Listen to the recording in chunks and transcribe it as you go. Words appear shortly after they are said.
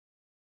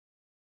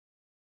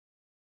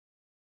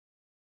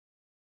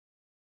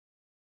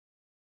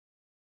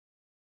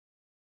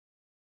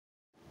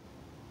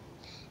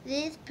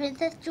This is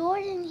Princess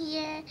Jordan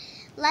here.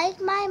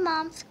 Like my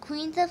mom's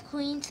Queens of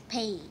Queens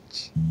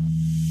page.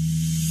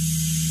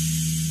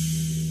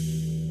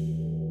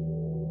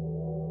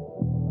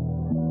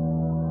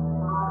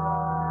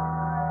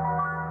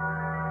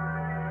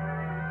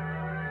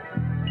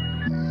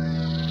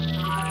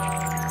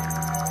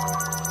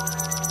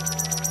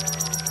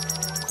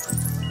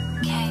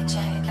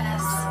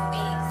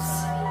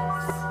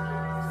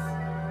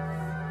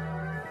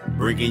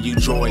 Bringing you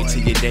joy to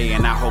your day,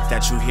 and I hope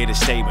that you here to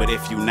stay. But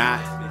if you not,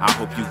 I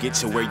hope you get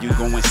to where you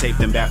going safe.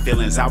 Them bad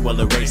feelings I will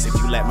erase. If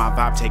you let my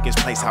vibe take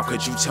its place, how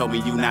could you tell me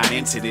you not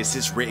into this?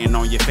 It's written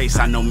on your face.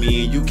 I know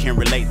me and you can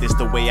relate. This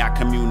the way I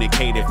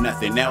communicate. If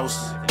nothing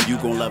else, you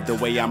gon' love the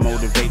way I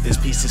motivate. This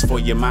piece is for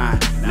your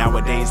mind.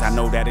 Nowadays I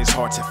know that it's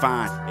hard to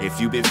find.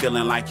 If you've been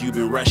feeling like you've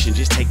been rushing,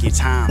 just take your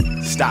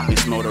time. Stop and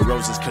smell the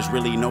roses, cause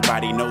really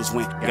nobody knows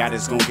when God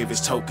is gonna give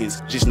his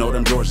tokens. Just know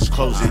them doors is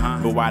closing,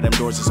 but while them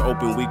doors is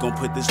open, we gon'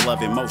 put this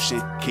love in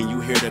motion. Can you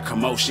hear the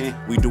commotion?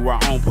 We do our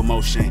own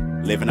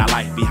promotion, living our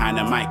life behind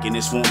the mic, and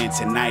this won't end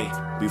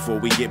tonight. Before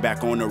we get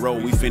back on the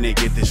road, we finna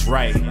get this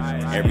right.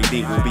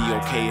 Everything will be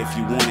okay if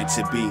you want it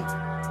to be.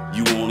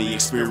 You only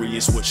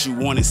experience what you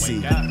want to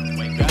see.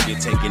 You're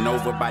taken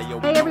over by your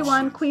Hey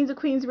everyone, Queens of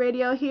Queens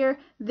Radio here.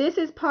 This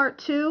is part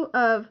 2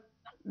 of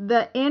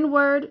the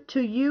N-word,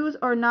 to use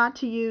or not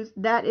to use.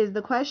 That is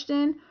the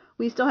question.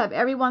 We still have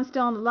everyone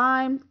still on the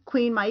line.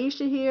 Queen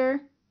Myesha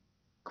here,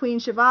 Queen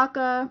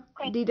Shavaka,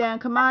 Dedan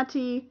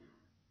Kimathi,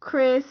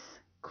 Chris,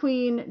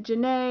 Queen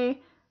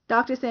Jani,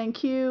 Dr.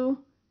 Syn-q,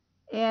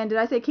 and did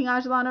I say King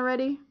Aijalon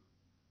already?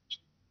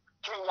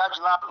 King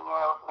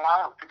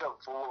Aijalon, pick up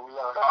for where we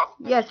left off.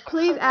 Yes,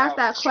 please ask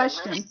that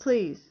question,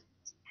 please.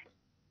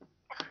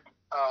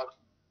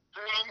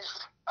 Please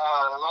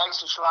like,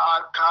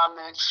 subscribe,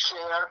 comment,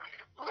 share.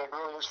 We're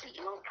doing this for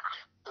you.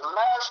 The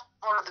last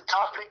part of the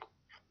topic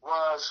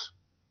was,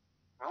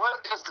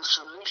 what is the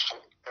solution?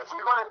 If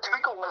we're going to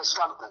take away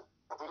something,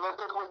 if we're going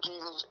to take away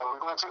Jesus and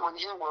we're going to take away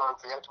the N-word,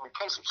 we have to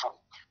replace it with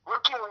something.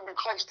 What can we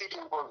replace the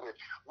N-word with?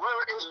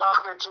 Where is our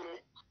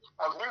creativity?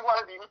 We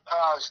want to be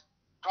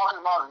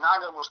talking about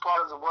NAGA was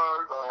part of the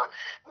word,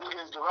 nigga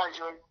is the right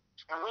word.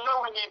 And we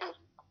know we need to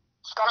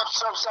stop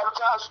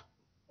self-sabotage.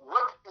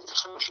 What is the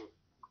solution?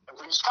 If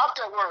we stop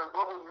that word,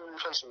 what will we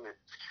replace it with?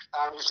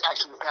 Just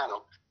asking the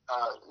panel.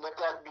 Let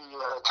that be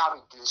a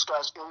topic to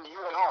discuss. And you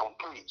at home,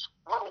 please.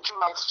 What would you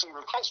like to see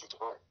replaced with the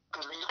word?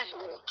 Because we think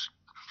it is.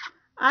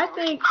 I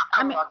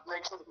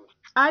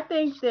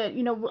think that,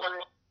 you know,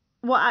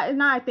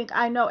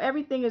 I know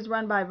everything is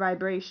run by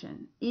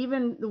vibration.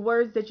 Even the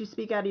words that you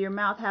speak out of your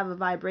mouth have a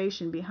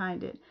vibration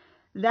behind it.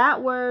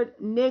 That word,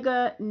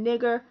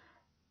 nigger,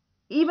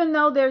 even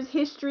though there's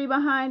history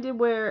behind it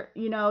where,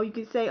 you know, you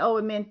could say, oh,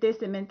 it meant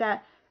this, it meant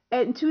that.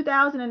 In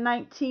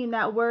 2019,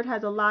 that word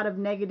has a lot of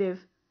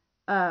negative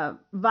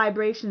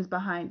vibrations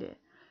behind it.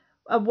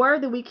 A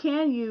word that we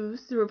can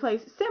use to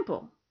replace,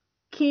 simple,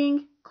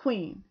 king,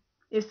 queen.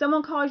 If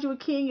someone calls you a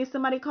king, if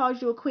somebody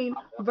calls you a queen,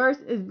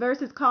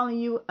 versus calling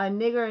you a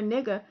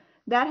nigger,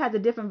 that has a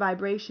different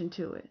vibration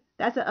to it.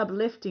 That's an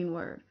uplifting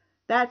word.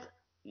 That's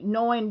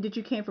knowing that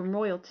you came from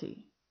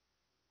royalty.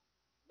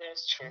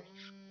 That's true.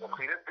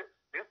 Okay,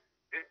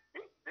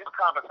 this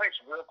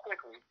conversation, real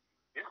quickly,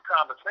 this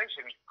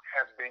conversation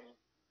has been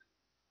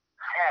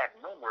had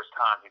numerous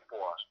times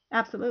before.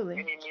 Absolutely.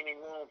 Many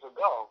moons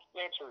ago,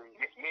 centuries,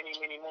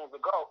 many moons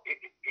ago,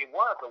 it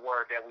was a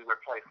word that we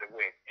replaced it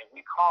with, and we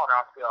called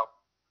ourselves,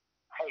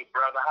 hey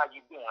brother, how you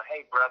doing?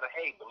 Hey brother,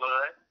 hey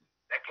blood.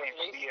 That came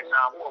from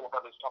Vietnam War. When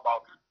brothers talk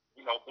about,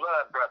 you know,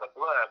 blood, brother,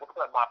 blood. What's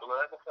up, my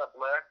blood? What's up,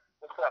 blood?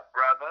 What's up,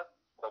 brother?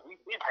 So we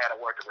did have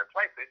a word to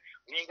replace it.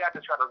 We ain't got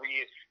to try to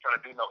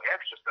do no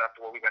extra stuff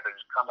to where we got to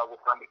just come up with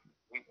something.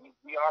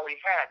 We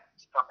already had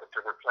something to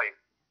replace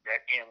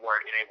that N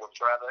word, and it was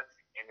brother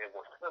and it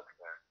was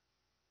sister.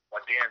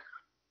 But then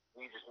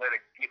we just let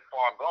it get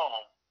far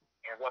gone,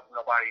 and wasn't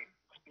nobody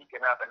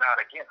speaking up and out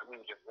against it. We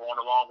were just going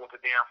along with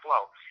the damn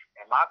flow.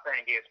 And my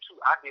thing is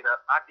too, I did a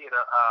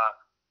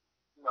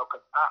you know,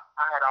 cause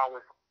I had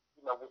always,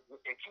 you know,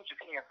 in future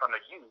kids from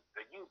the youth,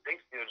 they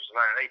still just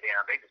learning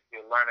they just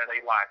still learning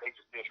their life. They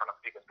just still trying to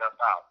figure stuff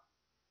out.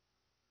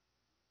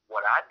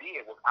 What I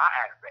did was I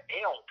asked the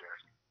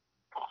elders,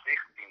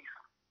 60s,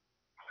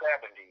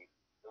 70s,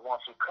 the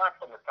ones who come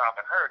from the South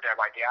and heard that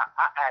right there,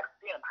 I asked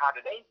them how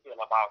did they feel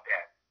about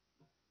that.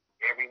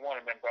 Every one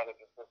of them brothers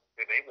and sisters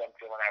said they wasn't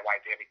feeling that right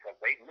there because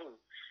they knew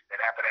that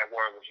after that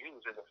word was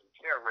used, there was some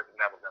terrorism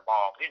that was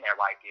involved in that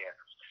right there.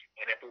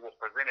 And if it was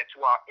presented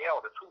to our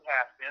elders who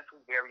have sense,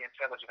 who's very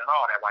intelligent and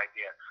all that right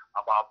there,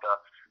 about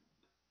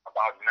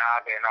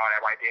NAGA and all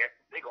that right there,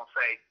 they're going to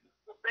say,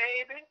 well,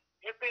 baby,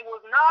 if it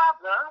was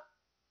NAGA,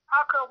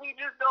 how come we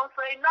just don't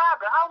say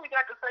NAGA? How we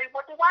got to say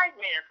what the white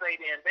man say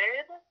then,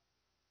 baby?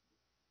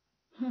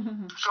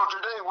 So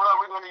today, what are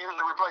we going to use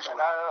to replace it?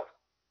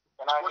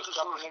 Can I put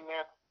something in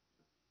there?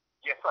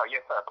 Yes, sir.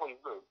 Please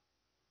do.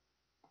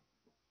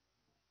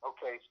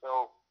 Okay,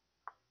 so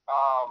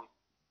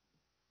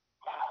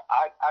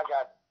I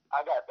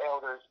got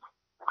elders.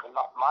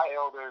 My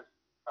elders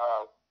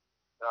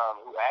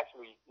who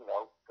actually,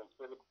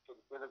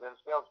 consider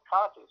themselves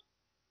conscious,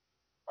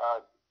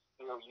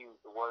 still use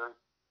the word.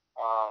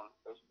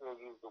 They still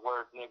use the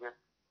word nigger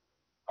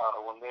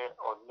when they're,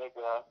 or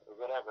nigga or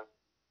whatever,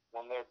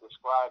 when they're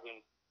describing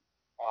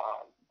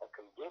a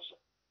condition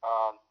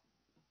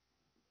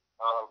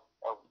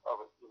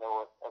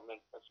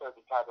a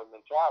certain type of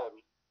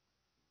mentality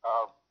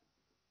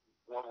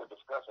when we're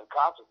discussing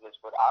consciousness.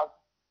 But I've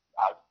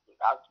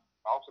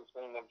also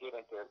seen them get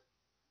into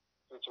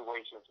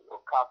situations or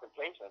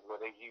confrontations where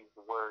they use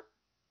the word.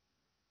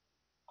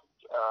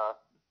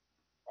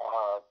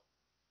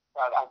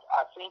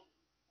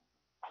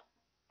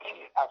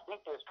 I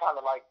think there's kind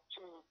of like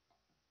two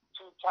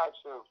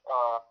types of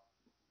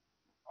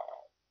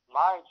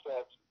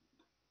mindsets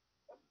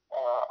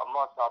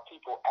amongst our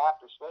people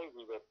after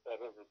slavery that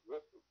has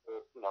existed,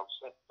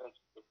 since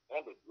it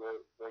ended.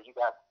 Where you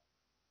got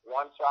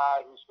one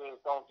side who says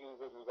don't use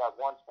it, and you got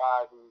one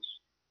side who's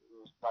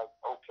like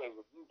okay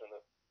with using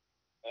it,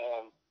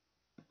 and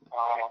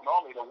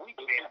normally the weak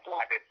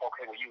side that's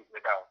okay with using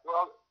it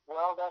though.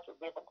 Well, that's a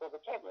difference of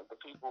opinion. The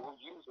people who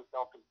use it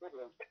don't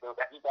consider themselves.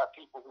 You got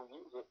people who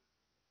use it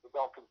who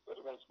don't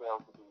consider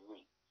themselves to be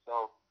weak.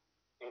 So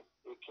it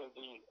can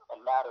be a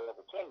matter of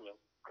opinion.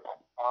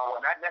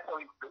 Not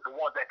necessarily the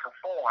ones that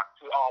conform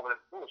to all of this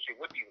bullshit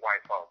with these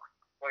white folks.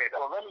 Well,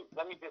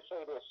 let me just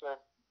say this, sir.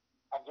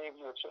 I gave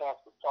you a chance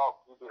to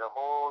talk. You did a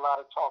whole lot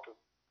of talking.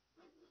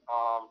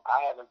 I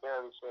haven't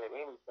barely said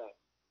anything.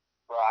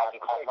 Well, I'd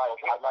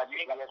like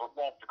you to be able to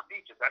go to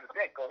speeches. I just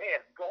said, go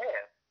ahead.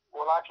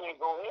 Well, I can't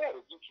go ahead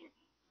if you keep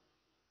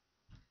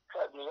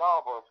cutting me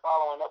off or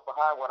following up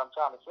behind what I'm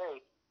trying to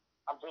say.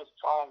 I'm just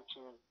trying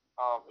to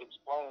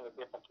explain a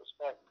different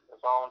perspective.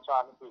 That's all I'm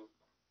trying to do.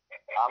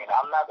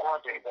 I'm not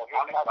going to.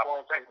 I'm not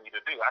going to expect you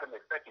to do. I didn't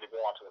expect you to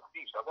go on to a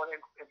speech. So go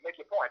ahead and make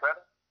your point,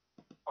 brother.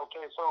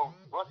 Okay, so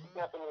what's the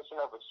definition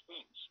of a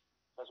speech?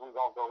 Since we're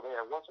gonna go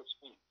there, what's a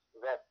speech?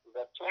 Is that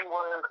 10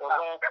 words or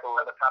less?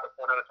 Or 15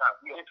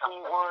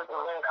 words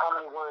or less? How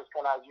many words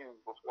can I use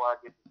before I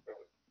get to say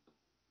it?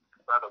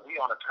 Brother, we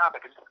on a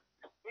topic.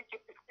 Speak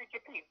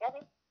your piece,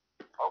 brother.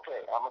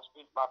 Okay, I'm gonna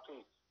speak my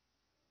piece.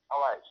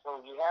 All right,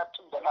 so you have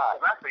two sides.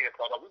 Actually,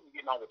 we can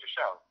get on with the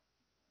show.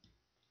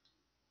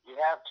 You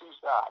have two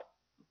sides.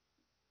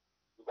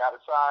 You got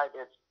a side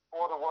that's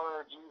for the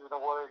word, using the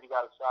word. You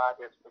got a side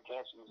that's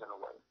against using the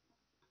word.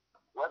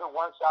 Whether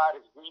one side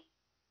is weak,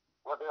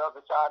 whether the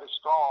other side is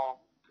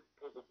strong,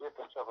 is a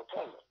difference of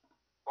opinion.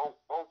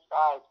 Both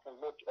sides can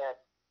look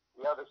at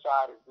the other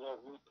side as being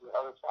weak, the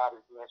other side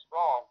as being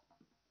strong.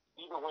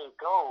 Either way it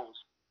goes,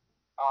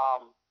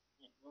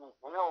 you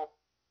will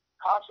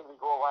constantly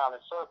go around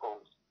in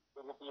circles.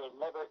 It will be a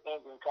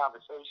never-ending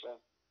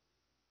conversation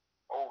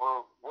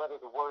over whether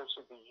the word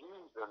should be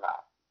used or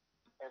not.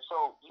 And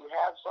so you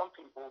have some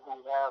people who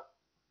have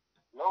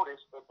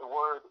noticed that the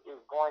word is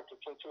going to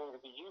continue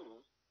to be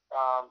used,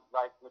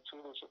 like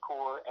Matuda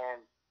Shakur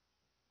and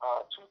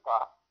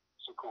Tupac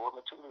Shakur.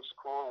 Matuda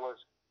Shakur was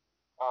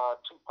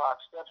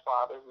Tupac's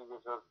stepfather, who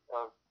was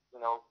a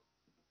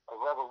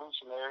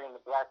revolutionary in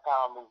the Black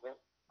Power movement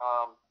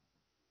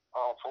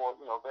for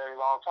a very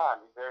long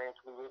time. He's very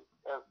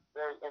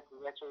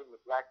influential in the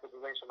Black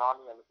Liberation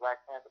Army and the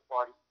Black Panther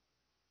Party,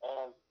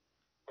 and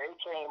they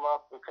came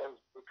up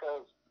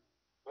because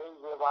they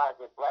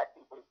realized that black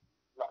people,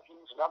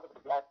 huge numbers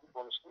of black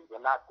people in the street,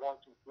 are not going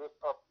to give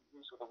up the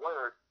use of the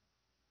word.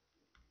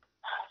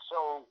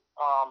 So,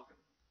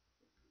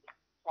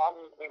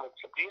 in a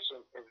tradition,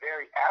 a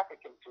very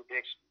African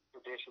tradition,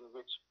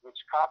 which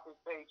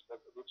compensates,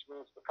 which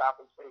means to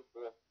compensate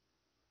for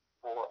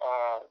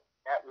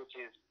that which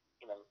is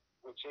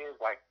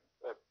like,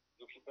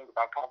 if you think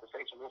about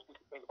compensation, most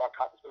people think about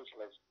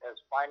compensation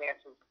as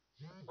finances,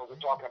 but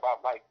we're talking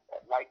about light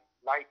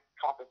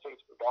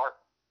compensates for dark.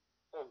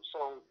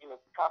 So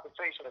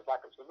compensation is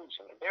like a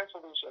solution, and their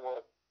solution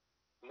was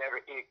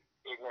never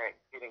ignorant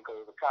getting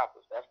goals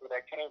accomplished. That's where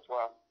that came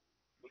from,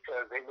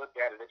 because they looked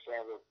at it and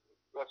saying,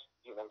 well,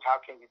 how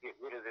can you get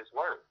rid of this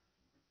word,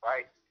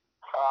 right?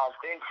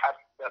 Then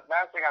the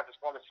last thing I just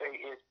want to say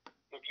is,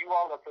 if you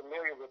all are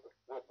familiar with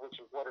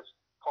which is what is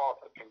called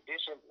a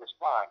conditioned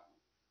response,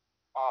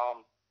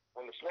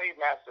 when the slave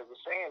master was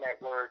saying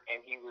that word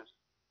and he was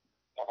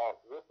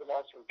whipping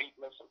us and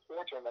beating us and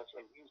torturing us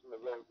and using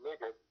the word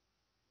nigger,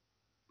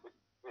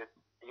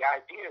 the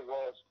idea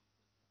was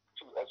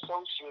to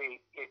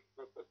associate it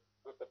with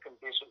the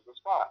conditioned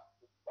response.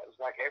 It was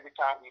like every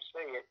time you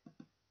say it,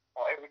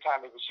 or every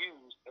time it was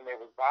used, and there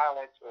was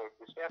violence or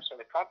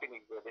deception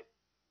accompanied with it,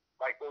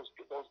 like those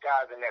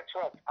guys in that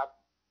truck.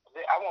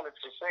 I wanted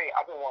to say,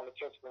 I've been wanting to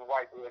catch them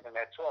white boys in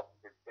that truck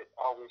that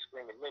always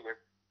screaming nigger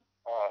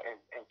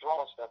and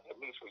throwing stuff at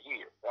me for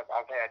years.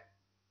 I've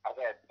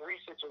had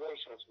 3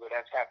 situations where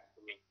that's happened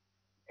to me,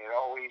 and it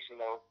always,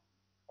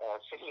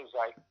 seems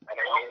like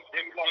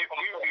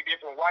usually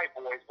different white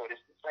boys, but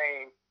it's the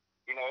same.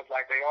 It's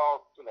like they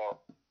all,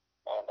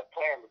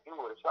 plan to do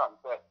it or something.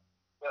 But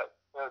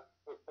the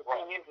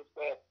thing is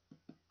that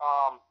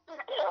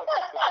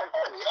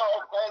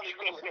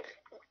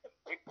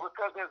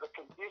because there's a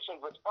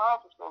conditioned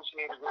response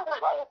associated with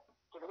it. Like,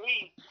 to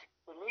me,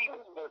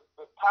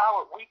 the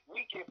power,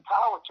 we give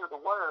power to the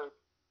word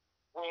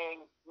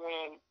when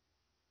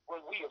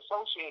we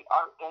associate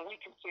when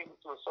we continue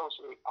to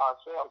associate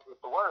ourselves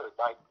with the word.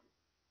 Like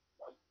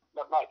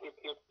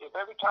if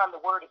every time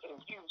the word is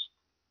in use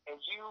and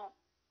you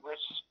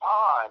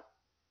respond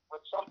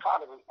with some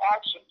kind of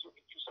reaction to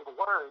the use of the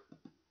word,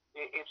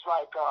 it's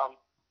like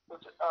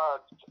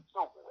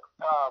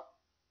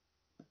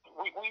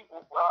we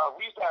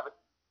used to have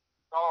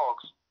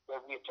dogs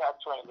that we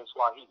attack trained in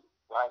Swahili,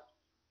 right?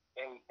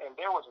 And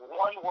there was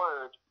one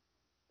word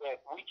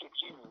that we could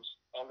use,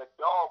 and the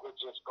dog would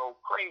just go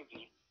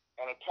crazy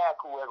and attack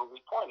whoever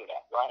we pointed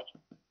at, right?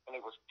 And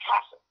it was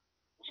casa.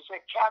 When you say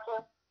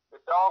casa,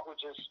 the dog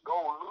would just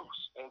go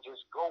loose and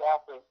just go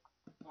after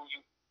who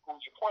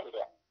you pointed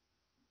at.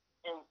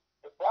 And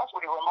that's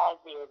what it reminds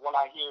me of when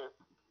I hear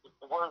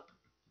the word,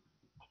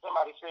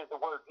 somebody says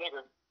the word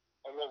nigger,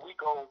 and then we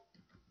go,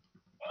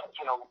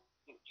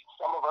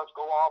 some of us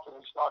go off and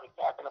we start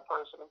attacking a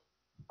person,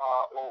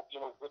 or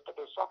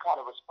there's some kind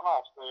of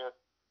response where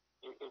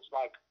it's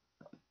like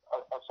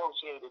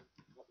associated,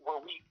 where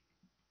we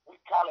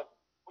kind of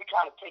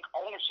take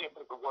ownership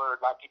of the word,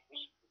 like it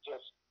needs to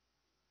just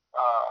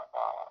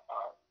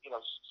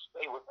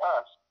stay with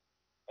us.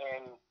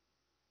 And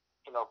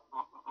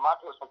my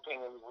personal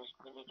opinion is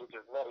we need to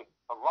just let it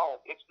alone.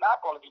 It's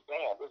not going to be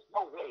banned. There's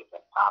no way. It's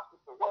impossible.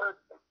 The word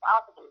is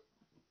impossible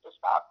to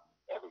stop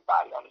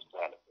everybody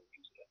understanding and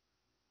using it.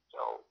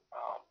 So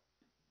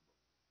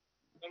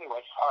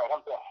anyway, all right,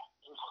 I'm done.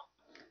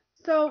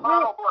 So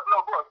no, bro,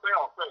 stay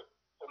on.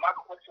 So my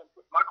question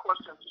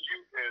to you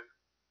is,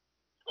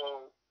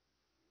 so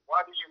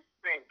why do you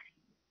think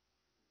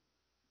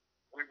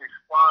we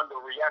respond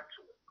or react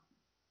to it?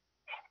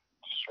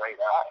 Straight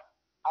up.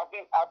 I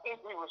think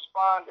we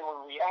respond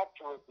and we react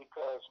to it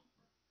because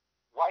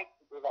white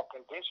people have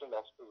conditioned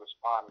us to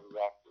respond and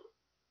react to it.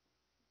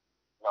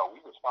 No,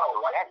 we respond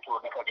and react to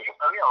it because it was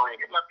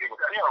terrorism. It was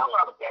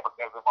terrorism that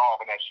was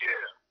involved in that shit.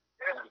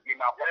 We was getting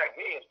our fucking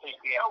heads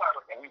kicked in, and our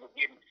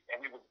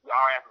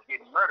ass was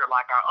getting murdered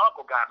like our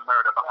uncle got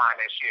murdered behind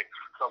that shit.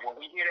 So when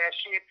we hear that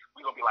shit,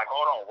 we gonna be like,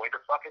 hold on, wait a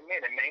fucking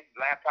minute, man.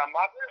 Last time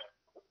that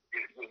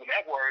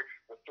word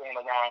was thrown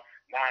around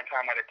 9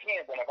 times out of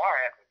 10, one of our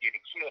asses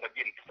getting killed or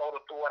getting soda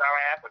through at our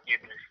ass or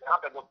getting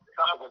something was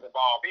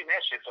involved in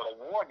that shit. So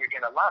the warrior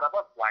in a lot of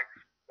us like,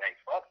 dang,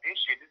 fuck this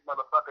shit, this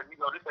motherfucker, this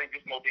ain't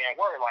just no damn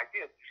word like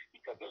this,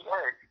 because this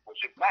word was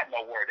just not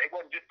no word. They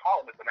wasn't just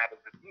calling it, and that was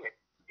just it.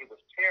 It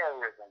was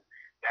terrorism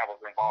that was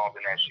involved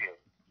in that shit.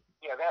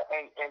 Yeah, that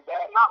and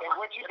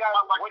what you just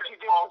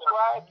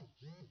described,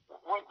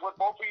 what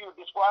both of you are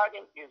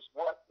describing is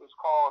what is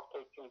called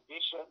a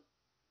conditioned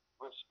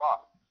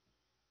response.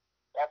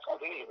 That's what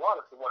it is.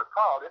 What it's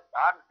called.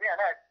 I understand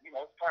that, it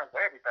turns to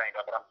everything,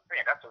 but I'm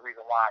saying that's the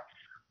reason why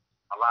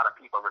a lot of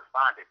people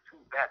responded to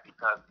that,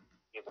 because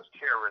it was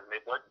terrorism.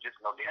 It wasn't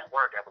just no damn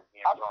word that was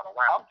being thrown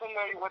around. I'm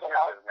familiar with it.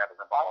 That was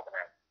involved in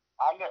that.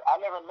 I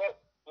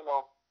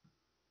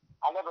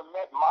never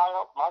met,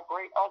 my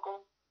great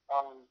uncle,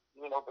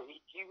 but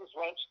he was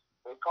lynched.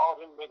 They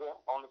called him nigger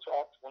on the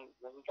tracks when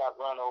he got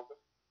run over.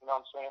 You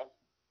know what I'm saying?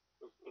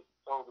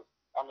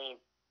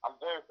 I'm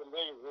very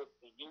familiar with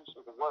the use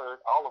of the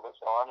word. All of us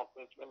are. I don't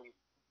think any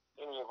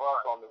of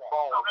us on the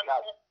phone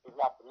is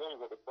not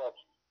familiar with it. But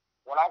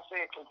when I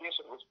say a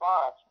conditioned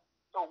response,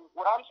 so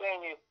what I'm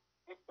saying is,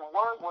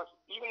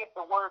 even if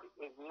the word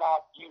is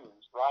not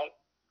used, right?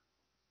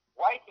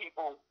 White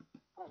people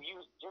who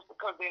use, just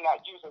because they're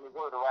not using the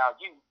word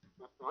around you,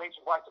 the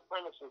racial white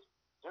supremacists,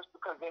 just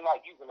because they're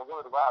not using the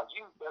word around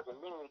you doesn't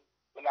mean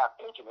they're not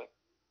thinking it,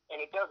 and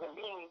it doesn't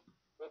mean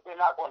that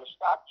they're not going to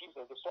stop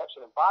using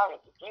deception and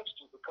violence against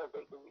you because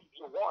they believe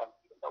you won,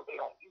 even though they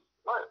don't use the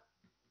word.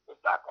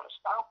 It's not going to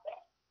stop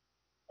that.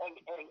 And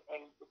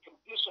the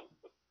condition,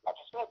 like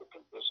I said, the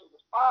condition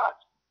response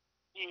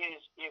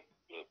is if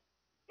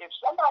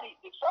somebody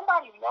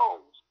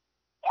knows,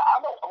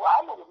 I know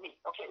with me,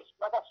 okay,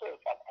 like I said,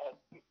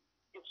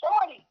 if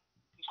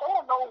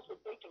someone knows that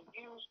they can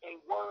use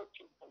a word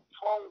to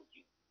control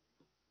you,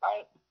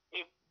 right?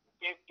 If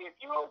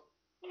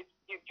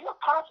you're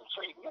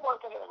concentrating, you're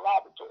working in a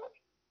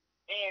laboratory,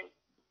 and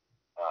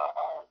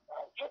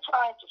you're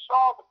trying to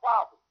solve the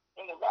problem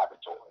in the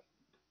laboratory,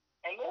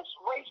 and this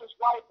racist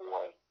white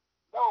boy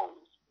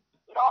knows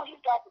that all he's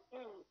got to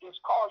do is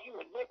call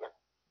you a nigger,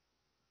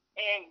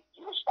 and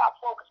you stop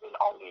focusing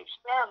on the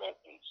experiment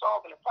and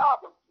solving the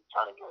problem, and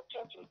turning your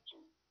attention to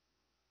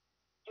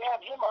jam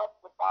him up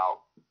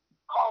about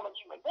calling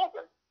you a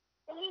nigger,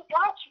 then he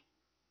got you.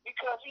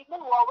 Because he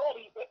knew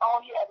already that all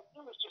he had to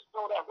do was just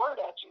throw that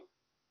word at you,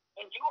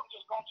 and you were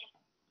just going to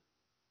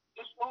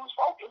just lose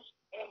focus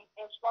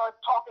and start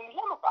talking to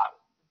him about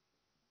it.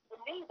 To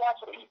me,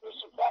 that's a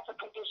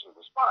conditioned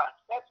response.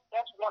 That's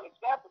one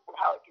example of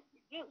how it can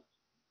be used.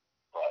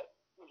 But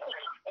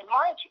and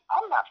mind you,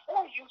 I'm not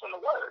for using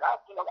the word.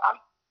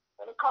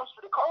 When it comes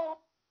to the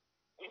code,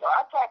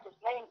 I practice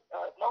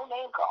no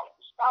name calling.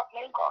 Stop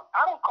name calling.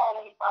 I don't call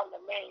anybody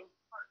a name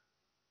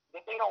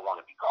that they don't want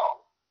to be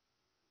called.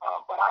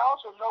 I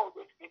also know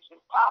that it's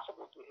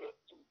impossible to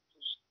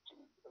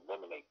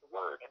eliminate the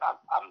word, and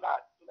I'm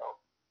not,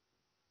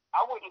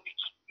 I wouldn't be,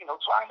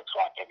 trying to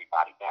track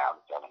everybody down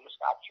and tell them to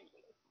stop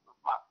using it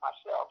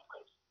myself,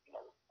 because,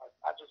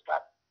 I just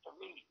got, for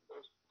me,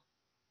 there's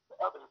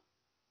other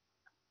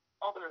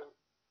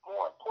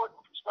more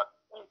important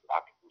constructive things that I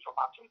can do for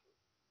my people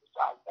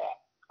besides that.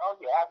 Oh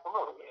yeah,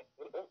 absolutely.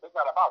 It's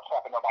not about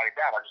trapping nobody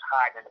down or just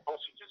hiding in the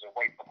bushes and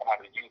waiting for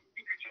somebody to use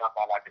you to jump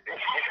out like the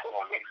definition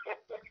on me.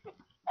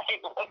 That's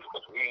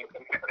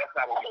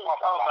not what we're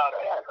talking about.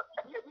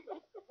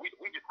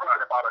 We just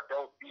talking about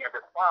adults being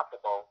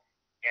responsible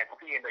and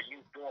seeing the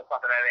youth doing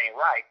something that ain't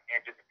right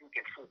and just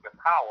speaking truth and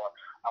power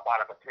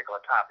about a particular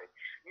topic.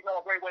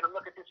 A great way to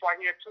look at this right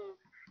here too.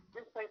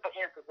 Let's say, for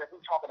instance, if we're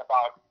talking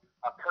about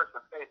a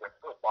person's favorite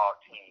football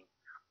team,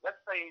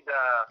 let's say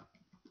the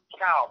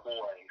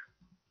Cowboys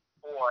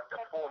or the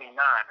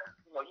 49ers.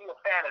 You're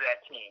a fan of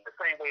that team, the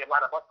same way a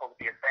lot of us supposed to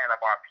be a fan of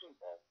our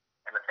people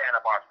and a fan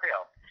of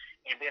ourselves.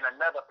 And then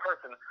another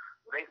person,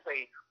 they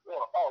say,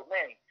 well, oh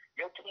man,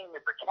 your team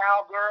is the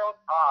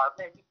Cowgirls.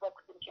 Man, you fuck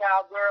with the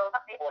Cowgirls.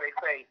 Or they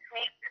say,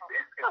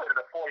 instead of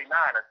the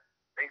 49ers,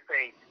 they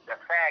say the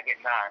faggot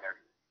Niners.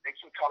 They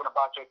keep talking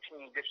about your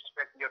team,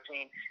 disrespecting your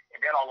team,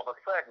 and then all of a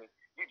sudden,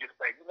 you just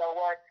say, you know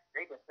what?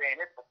 They've been saying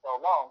this for so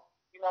long.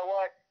 You know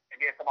what? And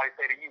then somebody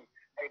say to you,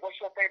 hey,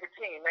 what's your favorite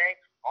team, man?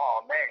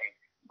 Oh, man,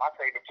 my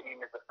favorite team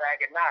is the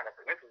faggot Niners.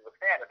 And this is a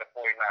fan of the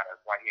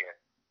 49ers right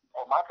here.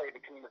 Or my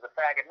favorite team is the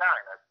faggot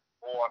Niners.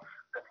 Or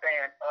the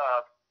fan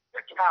of the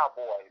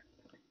Cowboys.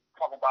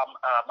 Talking about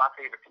my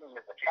favorite team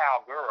is the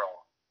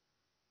Cowgirl.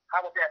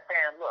 How would that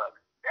fan look?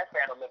 That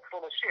fan will look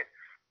full of shit,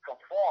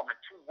 conforming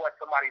to what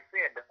somebody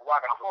said that's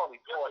derogatory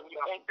toward you.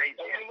 You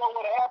know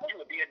what happened? You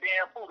would be a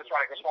damn fool to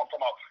try to conform to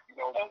and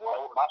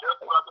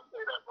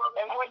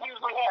what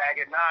usually happens?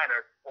 Faggot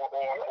Niners or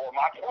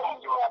my team,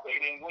 they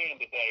didn't win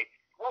today.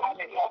 What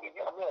usually happens?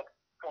 You look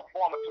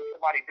conforming to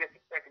somebody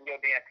disrespecting your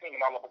damn team,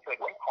 and all of a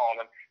sudden you call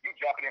them, you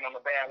jumping in on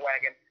the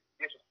bandwagon.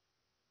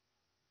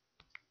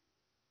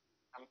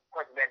 I'm the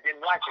person that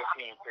didn't like your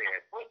team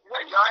said.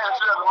 Y'all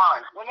answer the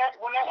line. When that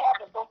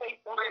happens, don't they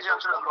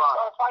start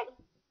fighting?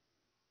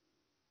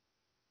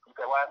 You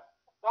say what?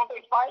 Don't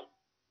they fight?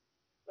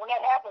 When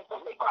that happens,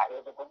 don't they fight?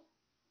 The fans.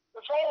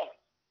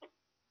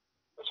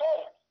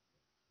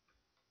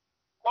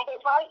 Don't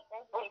they fight?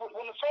 When the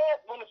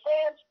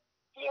fans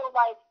feel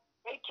like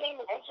their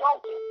team is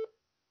insulted,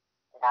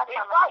 they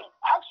fight.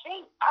 I've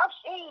seen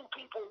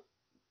people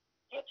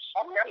get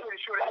screwed. I'm pretty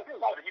sure they do.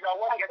 But you know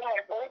what? If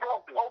their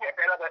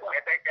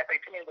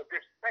team was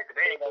disrespected,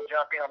 they ain't gonna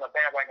jump in on the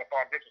bandwagon and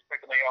start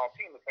disrespecting their own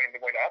team the same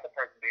way the other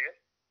person did.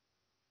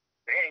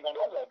 They ain't gonna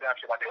do no dumb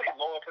shit like that. They're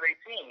loyal to their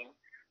team.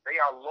 They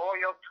are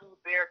loyal to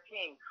their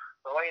team.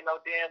 So ain't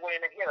no damn way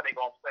in the hell they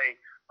gonna say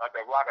a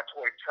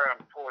derogatory term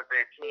towards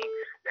their team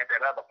that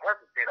other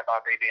person said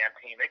about their damn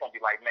team. They gonna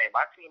be like, man,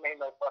 my team ain't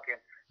no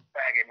fucking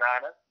faggot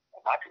Niners.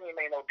 My team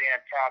ain't no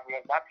damn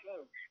Cowgirls. My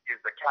team is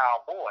the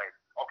Cowboys.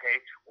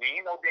 Okay, we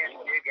ain't no damn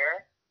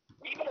nigger.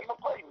 We ain't no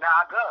play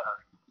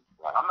naga.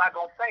 I'm not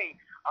gonna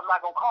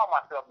call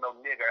myself no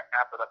nigger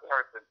after the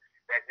person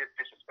that just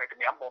disrespected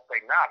me. I'm gonna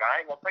say naga.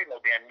 I ain't gonna say no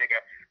damn nigger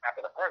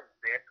after the person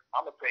said.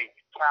 I'm gonna say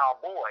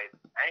Cowboys.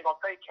 I ain't gonna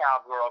say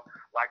Cowgirls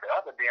like the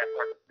other damn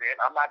person said.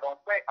 I'm gonna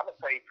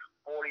say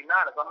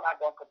 49ers. I'm not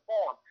gonna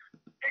conform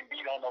and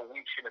be on no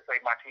weak shit and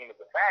say my team is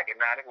the faggot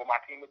Niners when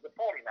my team is the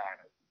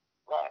 49ers.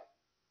 Right.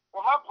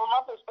 From my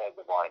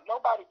perspective on it,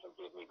 nobody can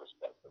give me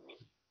respect for me.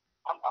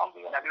 I'm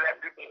being honest.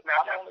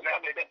 Now,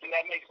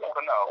 that makes sense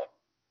or no?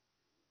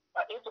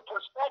 It's a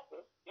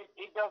perspective.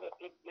 It doesn't.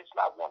 It's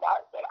not one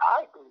that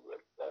I agree with.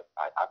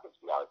 I can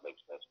see how it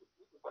makes sense with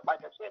people. But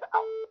like I said,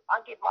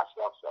 I give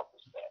myself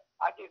self-respect.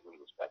 I give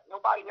me respect.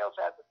 Nobody else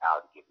has the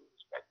power to give me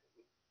respect for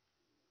me.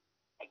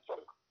 And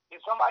so, if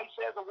somebody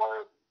says a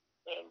word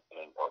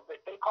or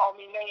they call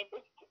me names,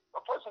 a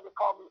person can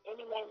call me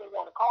any name they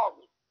want to call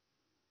me.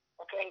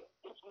 Okay,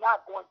 it's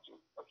not going to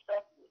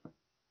affect me.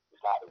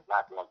 It's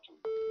not going to,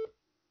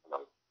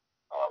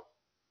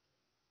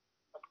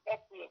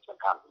 affect me in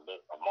some kind of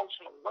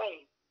emotional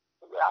way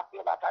where I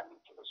feel like I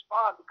need to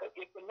respond. Because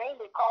if the name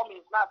they call me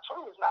is not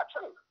true, it's not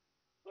true.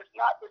 It's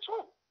not the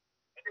truth.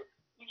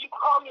 You can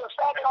call me a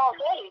faggot all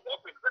day. You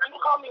can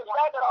call me a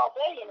faggot all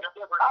day, and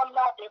if I'm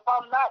not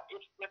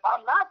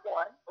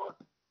one, or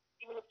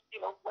even if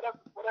whatever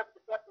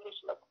the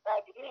definition of a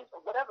faggot is,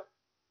 or whatever.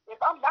 If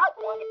I'm not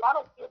one, if I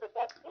don't feel that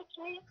fits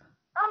me,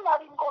 I'm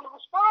not even going to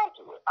respond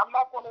to it. I'm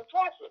not going to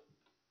address it.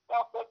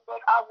 Now, but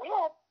I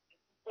will.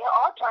 There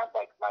are times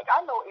like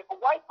I know if a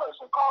white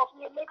person calls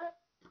me a nigger,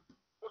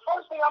 the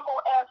first thing I'm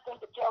going to ask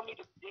them to tell me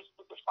is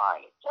to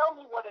define it. Tell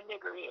me what a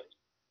nigger is.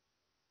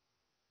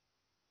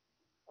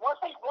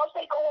 Once they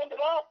go into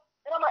that,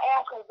 then I'm going to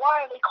ask them,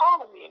 why are they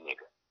calling me a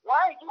nigger?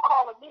 Why are you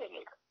calling me a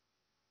nigger?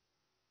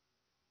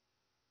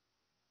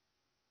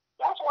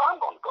 That's where I'm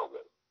going to go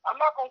with it. I'm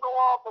not going to go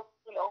off of,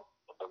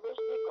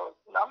 ballistic or,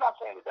 I'm not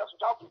saying that that's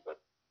what y'all do, but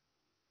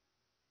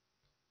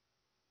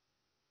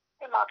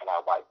they're knocking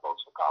out white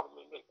folks for calling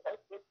me nigga.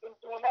 They've been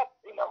doing that,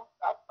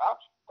 I've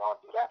gone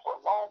through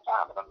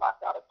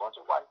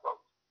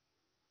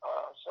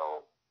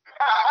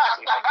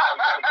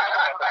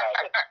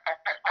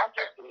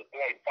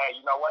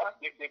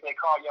Did they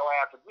call your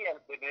ass again?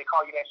 Did they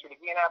call you that shit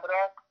again after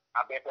that?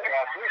 I bet they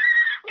ass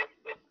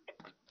did.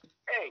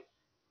 Hey,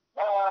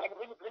 let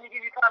me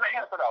give you time to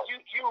answer though. You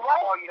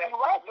right. You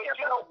right. Yes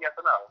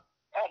or no?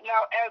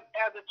 Now,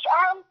 as a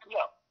child,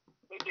 no,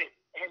 they did.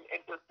 And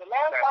the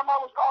last time I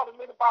was called a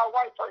nigga by a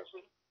white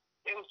person,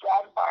 it was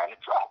driving by in a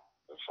truck.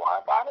 It was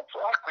flying by in a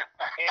truck.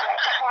 And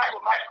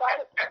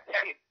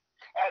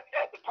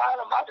at the time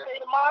of my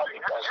state of mind,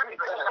 because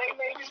they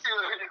made me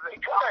flash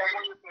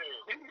back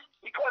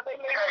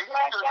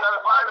to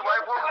all the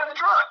white boys in the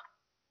truck.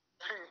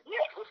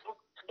 Yeah,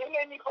 they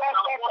made me flash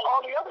back to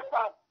all the other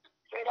times.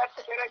 Say that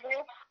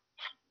again.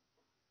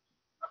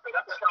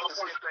 That's a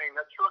California thing.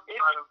 That's true. It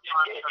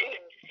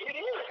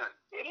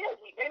is.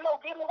 They know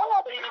good and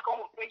well they ain't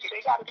gonna.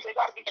 They gotta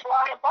be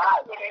flying by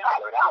when they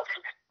holler it out.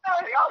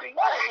 They already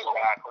know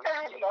exactly.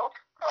 You know.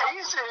 He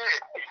said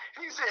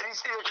he's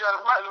still trying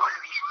to find the white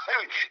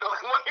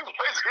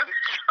boys in the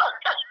truck.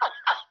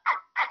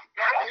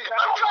 That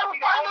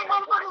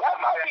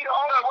might be the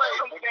only way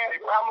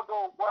where I'm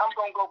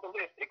gonna go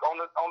ballistic on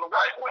the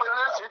white boys.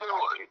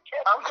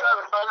 I'm trying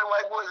to find the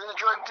white boys in the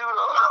truck too,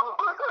 though.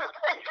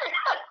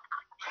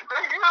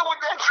 They good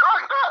with that truck.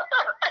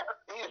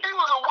 He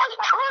was a white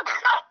truck.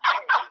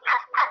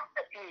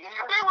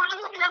 They were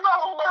just getting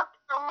on there.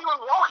 We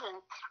was walking.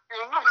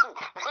 And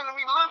when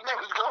we looked, they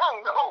was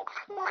gone, though.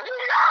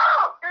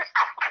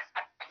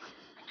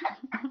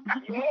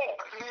 Yeah.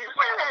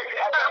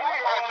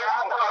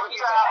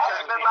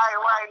 Like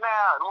right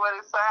now, what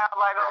it sounds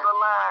like on the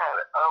line,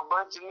 a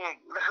bunch of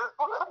niggas.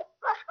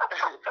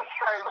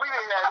 Hey, we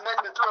ain't got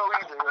nothing to throw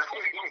either.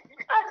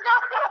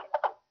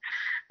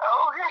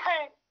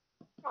 Okay.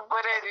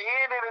 But at the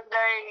end of the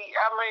day,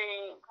 I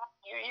mean,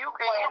 you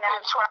can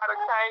try to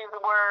change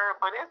the word,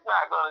 but it's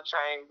not gonna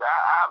change.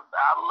 I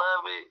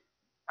love it.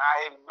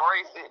 I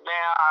embrace it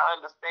now. I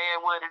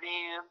understand what it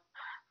is.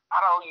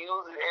 I don't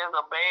use it as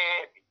a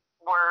bad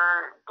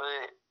word,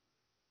 but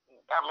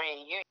I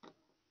mean, you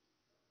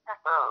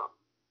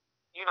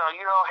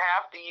don't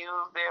have to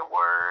use that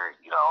word.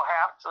 You don't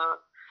have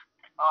to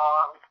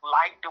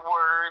like the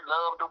word,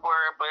 love the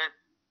word, but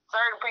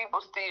certain people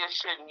still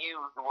shouldn't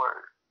use the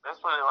word. Let's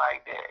put it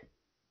like that.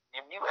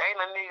 If you ain't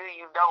a nigga,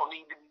 you don't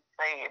need to be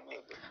saying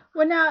nigga.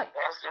 Well, now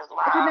that's just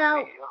how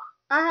I feel.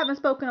 I haven't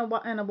spoken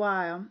in a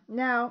while.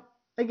 Now,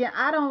 again,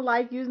 I don't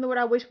like using the word.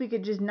 I wish we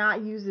could just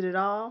not use it at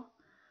all.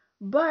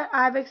 But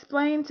I've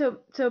explained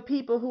to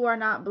people who are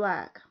not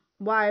black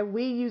why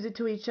we use it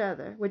to each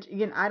other, which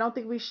again, I don't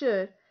think we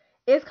should.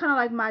 It's kind of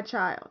like my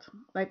child,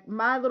 like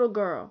my little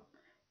girl.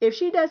 If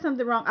she does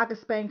something wrong, I could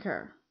spank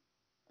her.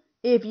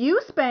 If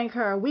you spank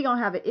her, we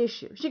gonna have an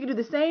issue. She can do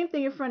the same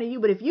thing in front of you,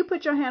 but if you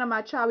put your hand on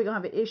my child, we gonna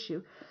have an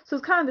issue. So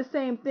it's kind of the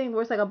same thing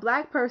where it's like a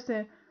black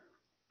person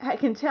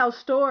can tell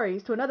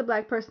stories to another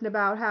black person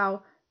about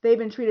how they've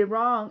been treated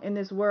wrong in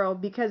this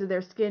world because of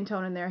their skin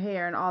tone and their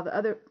hair and all the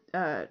other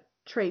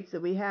traits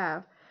that we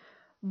have,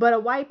 but a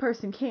white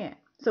person can't.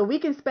 So we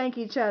can spank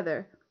each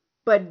other,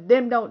 but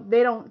they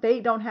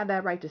don't have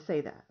that right to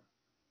say that.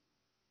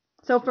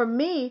 So for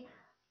me,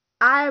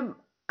 I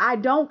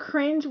don't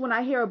cringe when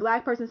I hear a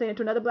black person saying it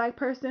to another black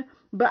person,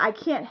 but I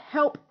can't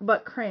help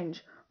but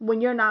cringe when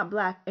you're not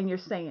black and you're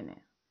saying it.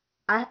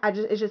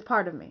 It's just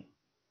part of me.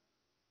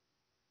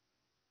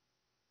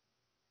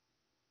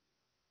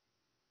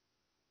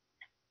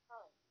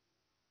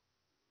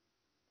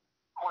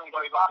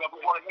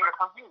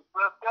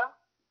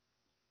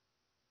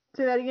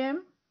 Say that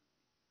again.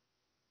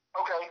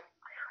 Okay.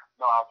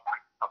 No,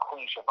 I'm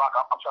Queen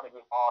Shavaka. I'm trying to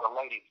get all the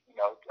ladies.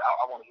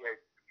 I want to hear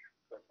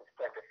the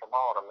perspective from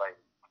all the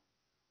ladies.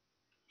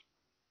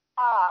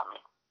 I'm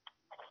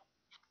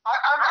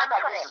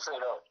not going to say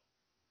that.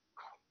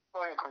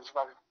 Go ahead, Queen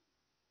Shavaka.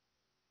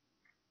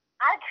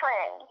 I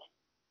cringe.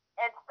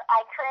 I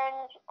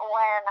cringe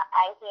when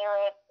I hear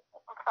it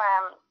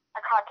from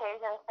a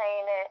Caucasian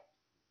saying it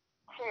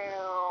to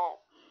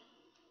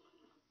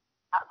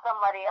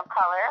somebody of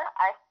color.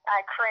 I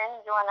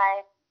cringe when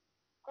I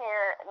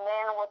hear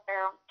men with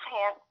their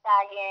pants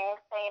sagging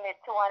saying it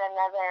to one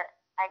another.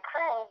 I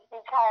cringe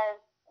because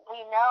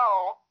we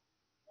know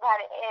that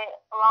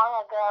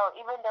long ago,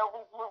 even though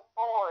we've moved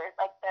forward,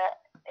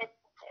 it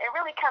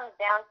really comes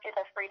down to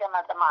the freedom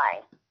of the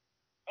mind.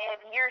 If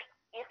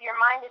your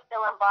mind is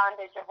still in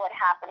bondage of what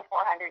happened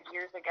 400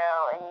 years ago,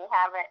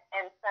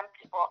 and some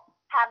people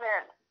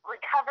haven't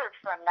recovered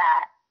from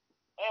that,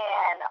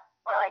 and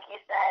or like you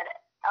said,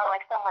 or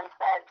like someone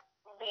said,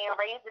 being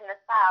raised in the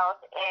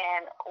South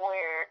and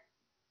where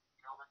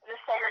the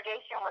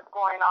segregation was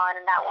going on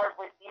and that word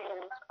was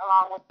used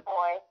along with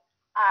boy,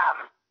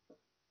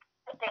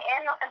 at the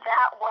end of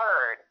that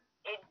word,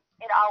 it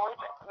always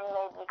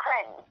made me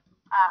cringe.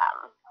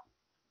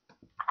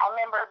 I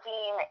remember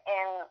being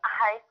in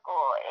high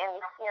school and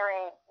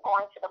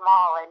going to the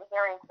mall and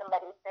hearing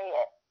somebody say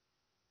it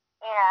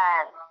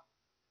and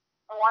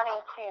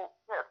wanting to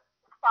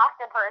stop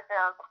the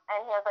person, and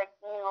he was like,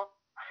 "You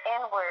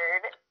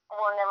N-word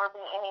will never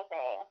be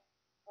anything.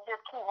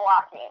 Just keep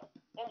walking,"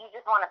 and you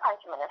just want to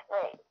punch him in the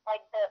face.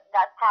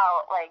 That's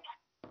how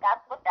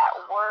that's what that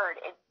word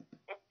it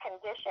can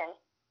conditioned,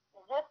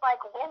 just like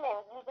women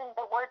using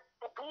the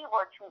B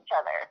word to each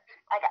other.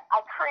 Like, I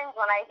cringe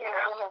when I hear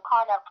women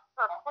called up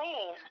her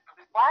queen.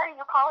 Why are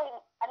you calling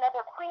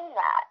another queen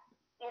that?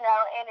 You know,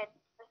 and it's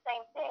the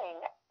same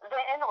thing.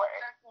 The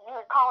N-word.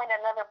 You're calling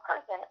another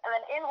person, and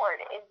an N-word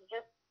is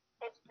just,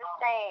 it's the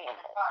same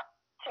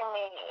to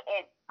me.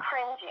 It's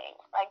cringing.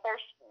 Like, there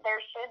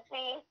should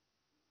be,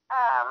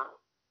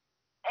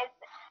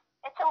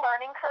 it's a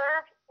learning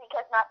curve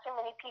because not too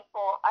many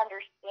people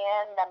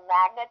understand the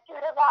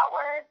magnitude of that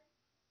word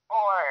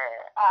or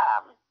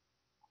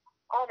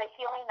the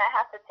healing that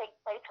has to take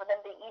place for them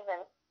to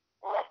even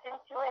listen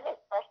to it,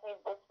 especially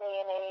this day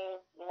and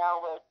age, you know,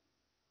 with,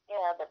 you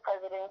know, the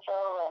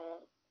presidential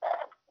and,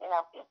 you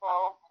know,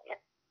 people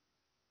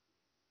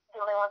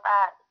dealing with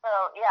that. So,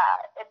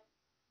 yeah, it's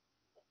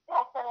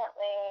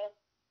definitely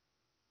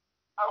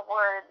a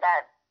word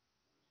that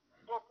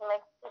just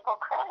makes people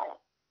cringe.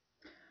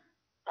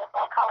 Just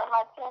like calling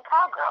my teen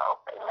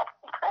cowgirl, it makes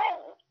me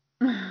cringe.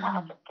 No,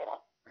 I'm just kidding.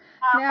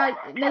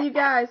 Now, you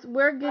guys,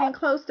 we're getting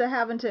close to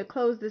having to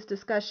close this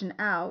discussion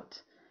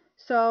out.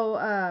 So,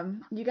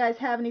 you guys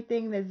have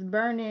anything that's a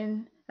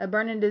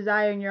burning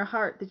desire in your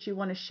heart that you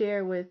want to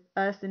share with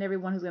us and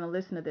everyone who's going to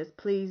listen to this?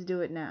 Please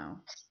do it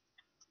now.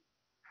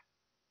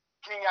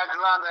 King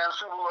Aijalon and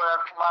Super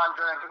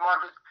Commander,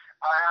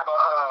 I have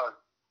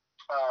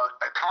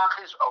a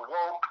conscious,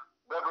 awoke,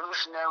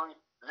 revolutionary,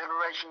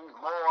 liberation,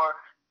 more,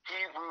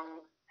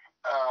 Hebrew,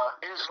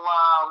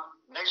 Islam,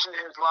 Nation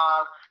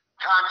Islam,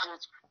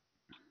 conscious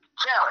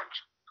challenge.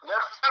 Let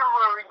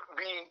February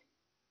be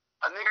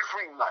a nigga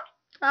free month.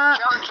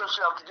 Challenge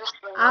yourself to just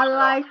bring I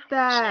like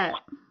that.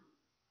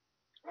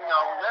 You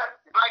know, let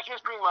Black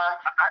History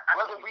Month,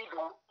 whether we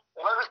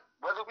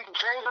can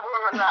change the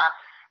word or not,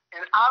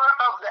 in honor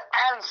of the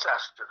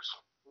ancestors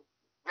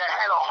that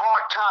had a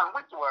hard time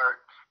with the word.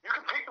 You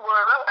can pick the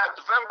word up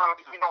after February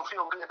if you don't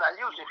feel good about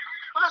using it.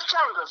 But let's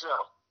challenge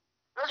ourselves.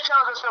 Let's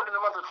challenge ourselves in the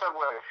month of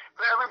February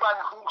for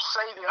everybody who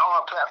say they're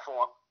on a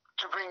platform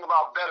to bring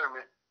about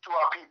betterment to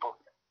our people.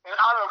 In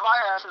honor of my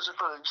ancestors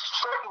for the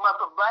certain month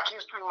of Black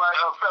History Month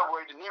of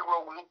February, the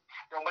Negro Week,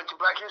 then went to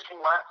Black History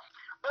Month,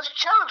 let's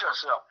challenge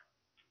ourselves.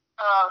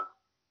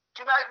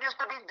 Tonight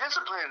just to be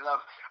disciplined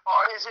enough, or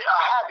is it a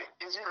habit?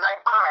 Is it like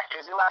crack?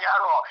 Is it like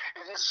alcohol?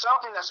 Is it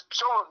something that's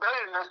so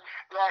embedded in us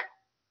that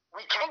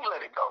we can't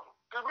let it go?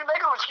 Because we make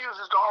no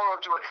excuses to hold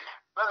on to it.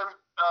 Brother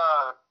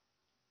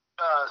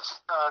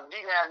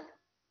Dedan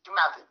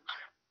Kimathi,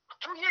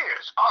 2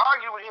 years, I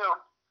argued with him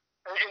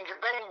and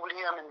debating with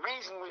him and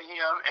reasoning with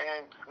him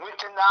and went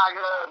to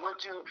Naga,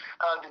 went to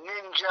the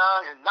Ninja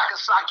and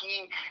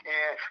Nagasaki,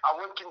 and I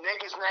went to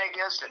Negus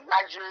and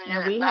Nigeria.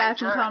 And we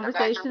had some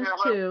conversations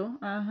too.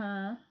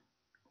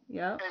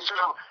 Yep. And so,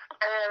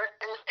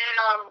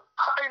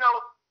 you know,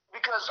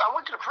 because I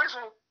went to the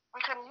prison,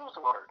 we couldn't use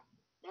the word,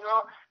 you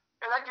know,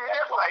 and I did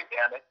that for like,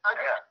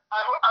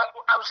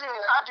 I was saying,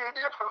 I did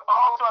that from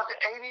all throughout the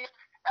 80s.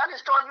 I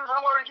didn't start using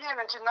the word again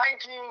until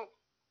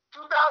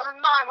 2009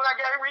 when I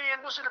got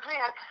reintroduced to the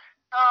pen,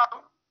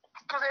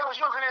 because they was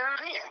using it in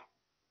the pen,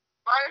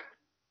 right?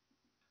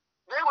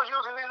 They was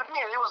using it in the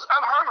pen. It was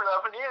unheard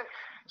of, and then,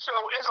 so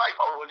it's like,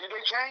 oh, did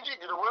they change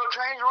it? Did the world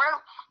change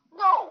around?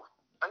 No.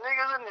 A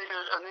nigga's a nigga,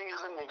 a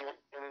nigga's a nigga,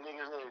 and a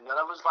nigga's a nigga. None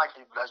of us like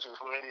it, but that's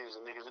just what it is.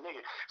 A nigga's a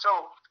nigga.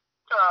 So,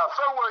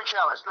 February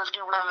challenge. Let's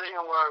get rid of the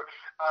N-word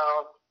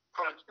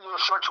for a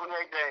little short 28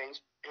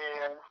 days,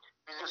 and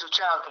it's just a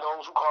challenge for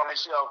those who call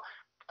themselves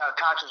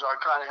conscious or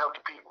trying to help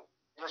the people.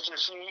 Let's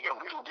just see if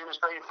we can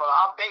demonstrate it for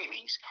our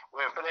babies,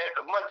 where for that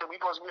month that we're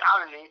supposed to be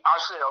honoring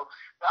ourselves,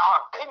 that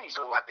our babies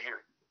don't have to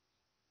hear it.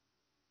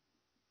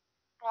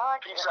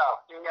 Peace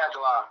out. King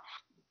Aijalon.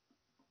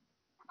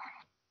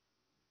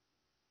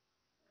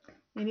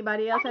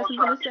 Anybody else have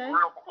something to say?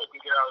 Real quick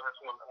and get out of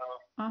this one.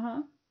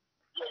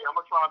 Yeah, I'm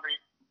gonna try and be.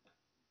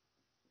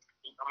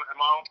 Am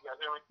I on? You guys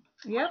hear me?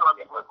 Yep. I'm trying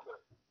to be real quick.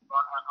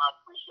 I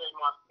appreciate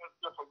my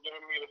sister for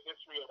giving me the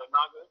history of the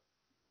Naga.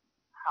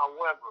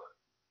 However,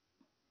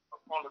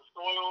 upon the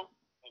soil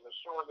and the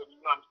shores of the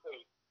United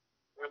States,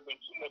 there's been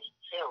too much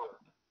terror,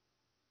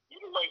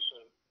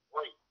 mutilation,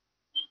 rape,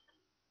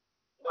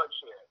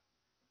 bloodshed,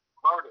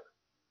 murder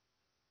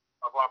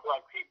of our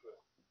Black people.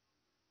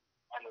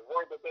 And the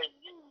word that they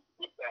use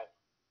with that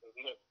is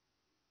nigga.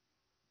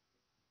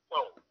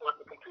 So, for us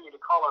to continue to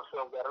call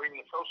ourselves that or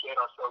even associate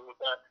ourselves with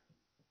that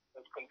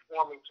is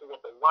conforming to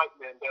what the white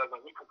man does,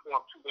 and we conform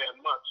too damn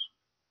much.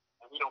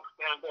 And we don't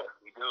stand there.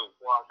 We do.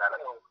 For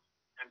ourselves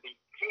and be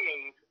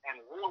kings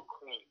and real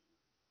queens.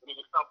 We need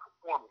to stop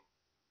conforming.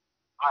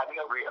 I've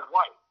never been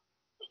white,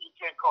 but you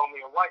can't call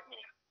me a white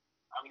man.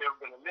 I've never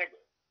been a nigga.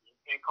 You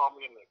can't call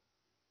me a nigga.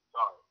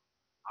 Sorry.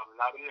 I'm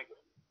not a nigga.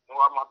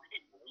 Nor are my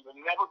people. We will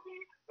never be,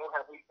 nor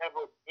have we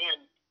ever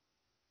been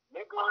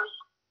niggers,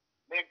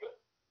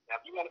 niggas. Now,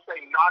 if you want to say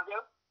Naga,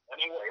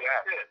 that ain't what they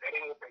said. That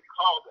ain't what they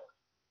called us.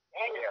 That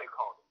ain't what they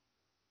called us.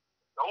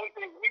 The only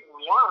thing we've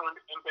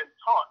learned and been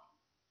taught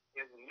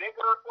is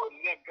nigger or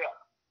nigga.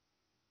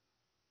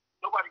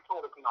 Nobody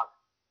told us Naga.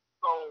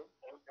 So,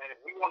 and if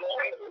we want to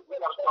change it, we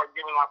got to start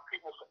giving our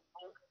people some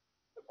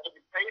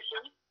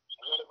education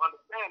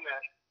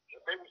that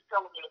if they was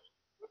telling us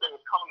what they was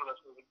calling us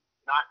was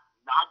not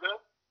Naga,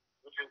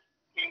 which is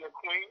king or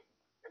queen,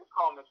 they was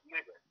calling us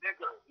nigga.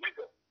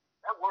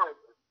 That word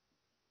is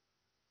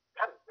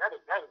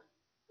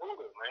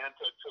brutal, man.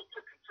 To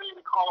continue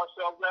to call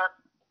ourselves that.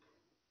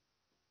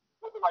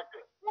 Look at like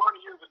this.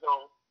 400 years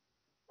ago,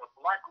 the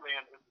black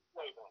man is the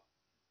slave owner.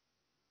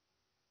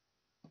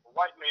 The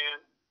white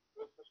man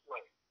is the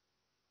slave.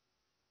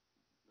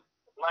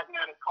 The black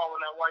man is calling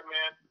that white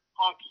man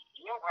honky.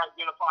 He don't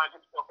identify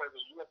himself as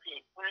a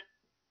European prince,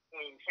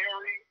 Queen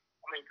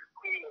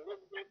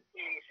Elizabeth,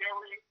 King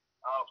Henry,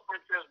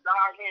 Princess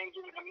Di. He ain't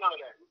giving him none of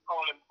that. He's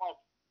calling him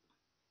honky.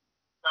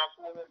 Fast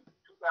forward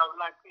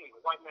 2019,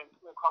 the white man is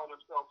still calling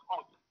himself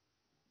honky.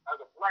 As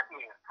a black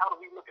man, how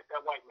do we look at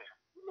that white man?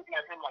 We looking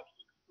at him like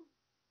he's stupid.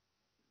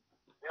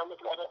 They're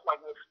looking at us like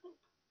we're stupid.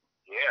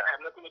 Yeah. It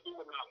has nothing to do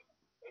with knowledge.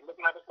 They're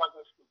looking at us like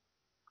we're stupid.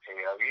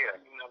 Hell yeah.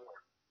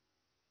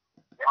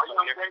 Our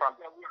young babies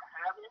that we are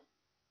having,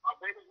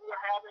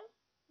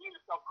 we need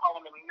to start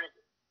calling them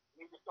niggas.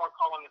 We need to start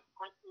calling them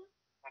princes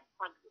and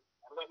princesses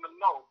and letting them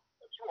know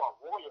that you are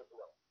royal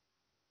blood.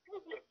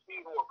 You will be a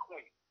king or a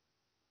queen.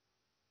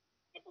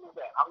 Simple as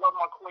that. I love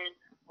my queen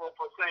for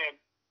saying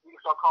we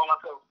can start calling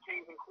ourselves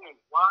kings and queens.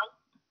 Why?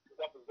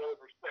 Because that deserves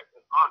respect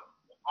and honor.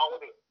 That's all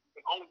it is.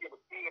 You can only give a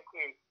king and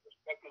queen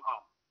respect and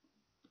honor.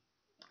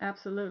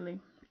 Absolutely.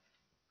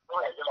 Go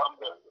ahead, I'm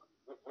good.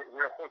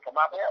 Real quick, from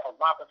my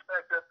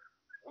perspective,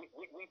 we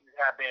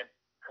have been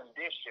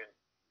conditioned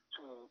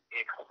to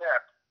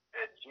accept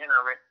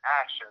degenerate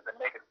actions and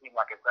make it seem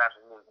like it's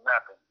absolutely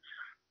nothing.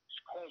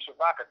 Queen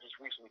Shavaka just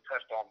recently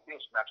touched on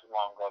bitch not too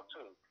long ago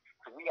too.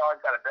 So we always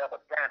got a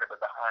double standard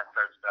behind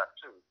certain stuff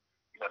too.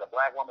 You know, the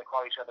black woman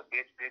call each other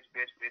bitch. As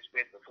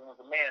soon as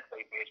the man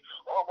say bitch,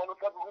 oh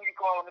motherfucker, who you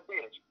calling a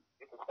bitch?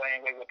 It's the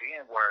same way with the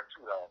N word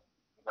too though.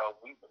 You know,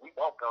 we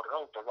both go to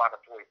those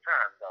derogatory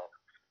terms though.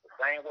 The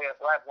same way a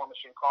black woman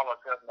shouldn't call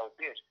herself no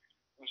bitch,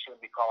 we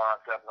shouldn't be calling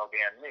ourselves no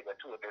damn nigga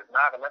too. If there's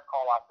Naga, let's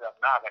call ourselves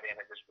Naga then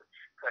and just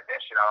cut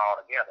that shit out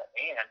altogether.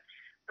 And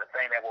the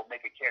thing that will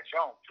make it catch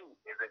on too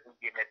is if we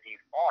get at these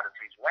artists,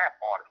 these rap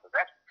artists. But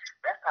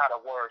that's how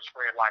the word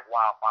spread like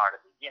wildfire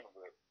to begin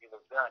with. It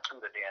was done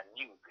through the damn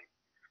music.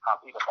 How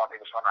people thought they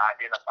were trying to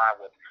identify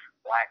with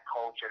black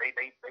culture. They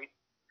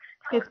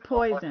it's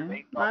poison.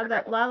 A lot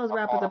of those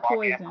rappers are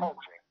poison.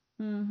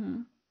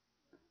 Mm-hmm.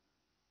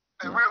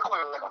 Hey, real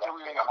quick, I'm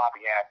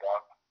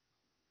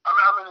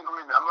in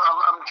agreement.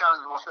 I'm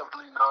challenging myself to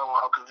leave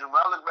because when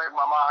I look back in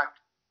my mind,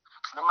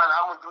 no matter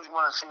how much we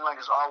want to seem like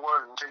it's our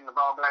word and taking the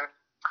ball back,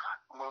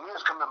 when we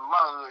was coming up with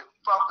my hood,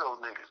 fuck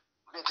those niggas.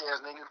 Bitch ass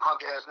niggas,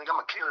 punk ass niggas,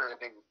 I'm gonna kill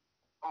that nigga.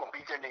 I'm gonna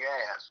beat that nigga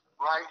ass.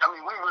 Right? I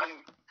mean, we really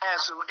had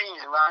some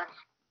in, right?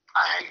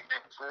 I hate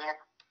niggas, man.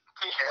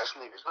 Bitch ass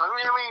niggas. I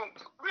mean,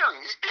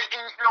 really,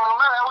 no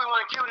matter how we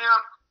want to kill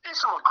them, there's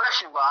some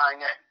aggression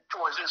behind that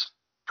towards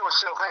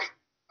self-hate.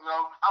 You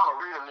know, I'm a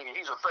real nigga,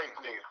 he's a fake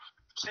nigga.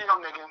 Still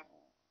nigga,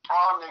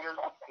 all nigga.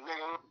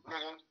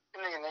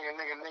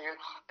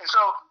 And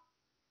so,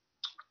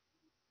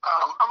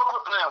 I'm gonna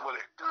put down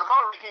with it. The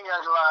Republican King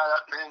Aijalon,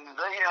 and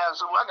they have,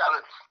 so I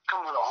gotta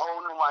come with a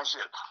whole new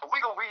mindset. If we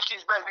gonna reach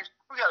these babies,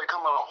 we gotta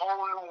come with a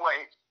whole new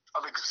way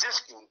of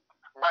existing,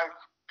 right?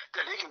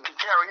 That they can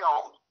carry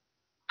on.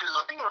 Because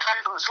if they gonna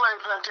take from the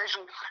slave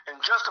plantation and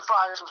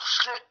justify some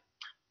shit,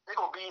 they're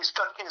gonna be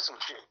stuck in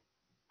some shit.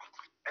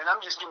 And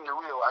I'm just giving it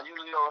real. I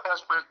usually don't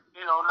cuss, but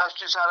that's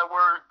just how the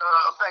word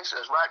affects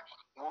us, right?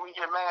 When we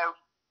get mad,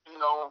 we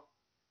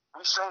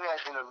say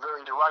that in a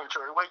very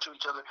derogatory way to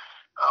each other,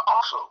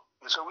 also.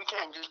 And so we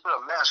can't just put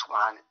a mask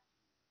behind it.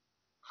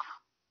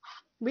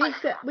 We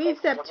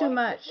accept too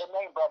much. Your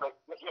name, brother.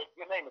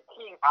 Your name is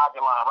King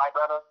Aijalon, right,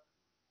 brother?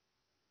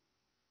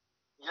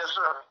 Yes,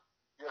 sir.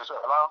 Yes, sir.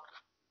 Hello.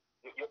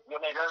 Your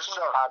name is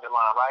King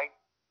Aijalon, right?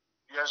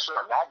 Yes, sir.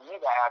 Not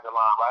nigga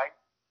Aijalon, right?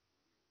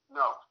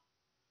 No.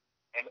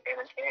 And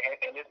this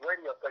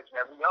radio station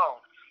that we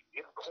own,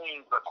 it's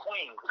Kingz of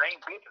Queenz. They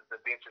ain't bitches the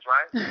bitches,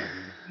 right?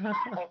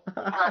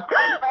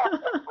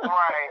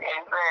 Right,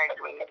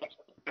 exactly.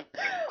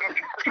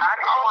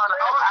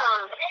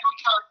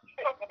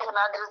 Can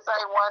I just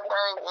say one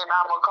thing and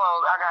I'm gonna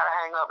close? I gotta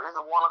hang up. It's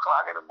 1:00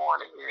 in the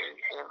morning here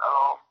in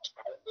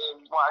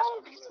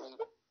Washington D.C.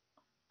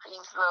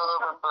 Peace,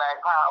 love, and black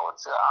power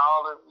to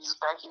all of you.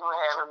 Thank you for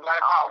having me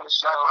on the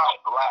show.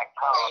 Black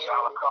power.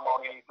 Y'all come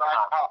on in.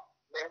 Black power.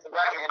 And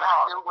I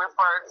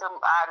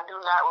do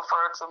not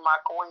refer to my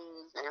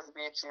queens as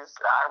bitches.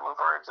 I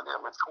refer to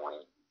them as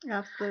queens.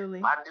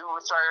 Absolutely. I do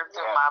refer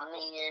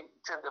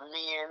to the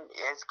men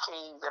as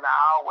kings, and I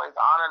always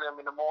honor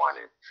them in the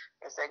morning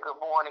and say good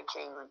morning,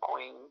 kings and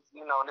queens.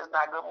 It's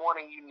not good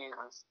morning, you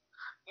niggas.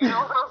 You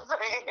know what I'm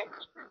saying?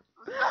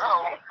 So,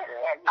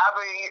 I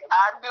mean,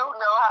 I do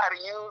know how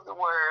to use the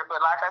word, but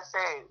like I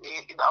said,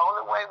 the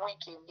only way we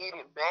can get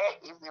it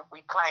back is if we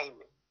claim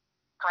it.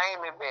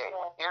 Claim it back.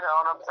 You know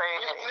what I'm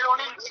saying? We don't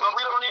need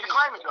to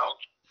claim it, though.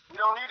 We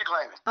don't need to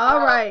claim it. All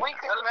right.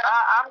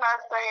 I'm not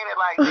saying it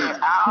like that.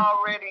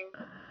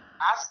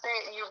 I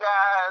sent you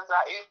guys.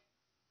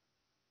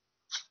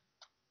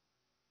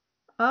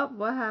 Oh,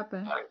 what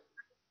happened?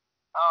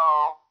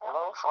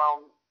 Hello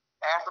from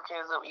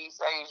Africans of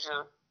East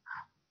Asia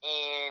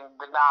and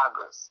the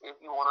Nagas. If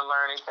you want to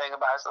learn anything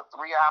about it, it's a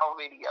 3-hour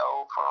video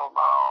from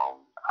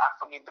I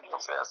forget the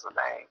professor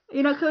name.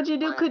 You know, could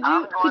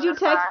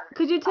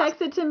you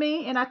text it to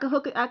me and I could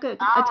attach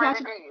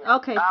it?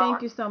 Okay,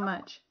 thank you so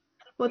much.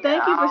 Well,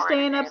 thank you for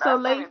staying up so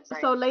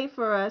late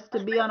for us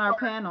to be on our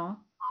panel.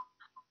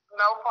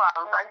 No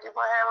problem. Thank you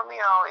for having me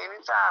on.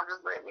 Anytime,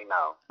 just let me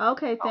know.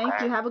 Okay, thank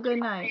you. Have a good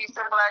night. Peace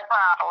and Black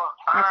Power.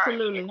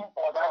 Absolutely. Black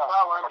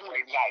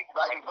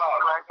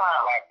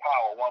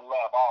Power. One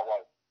love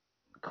always.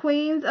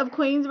 Queens of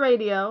Queenz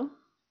Radio.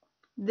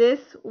 This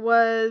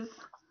was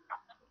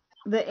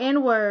the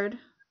N word,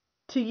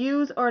 to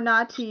use or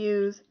not to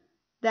use.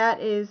 That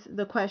is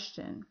the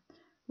question.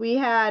 We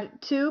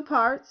had 2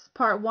 parts,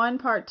 part 1,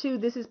 part 2.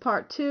 This is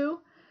part 2.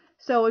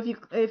 So if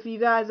you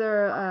guys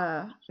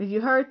are if you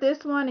heard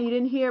this one and you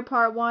didn't hear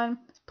part 1,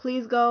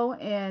 please go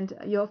and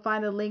you'll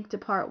find the link to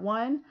part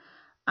 1.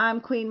 I'm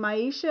Queen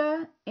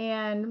Myesha,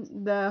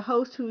 and the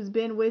host we've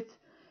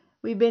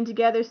been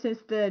together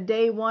since the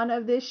day 1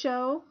 of this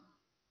show.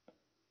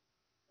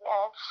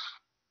 Yes.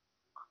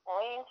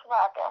 Queen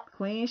Shavaka.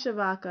 Queen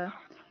Shavaka.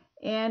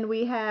 And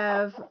we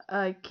have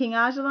King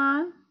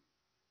Aijalon.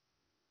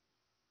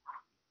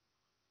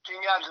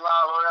 King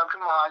Aijalon,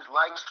 come on,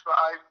 like,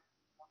 subscribe,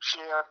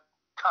 share,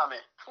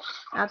 comment.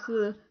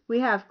 Absolutely. We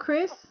have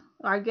Chris,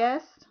 our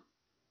guest.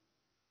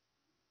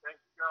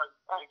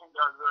 Thank you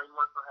guys very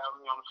much for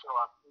having me on the show.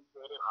 I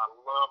appreciate it. I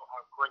love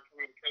our great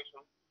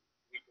communication.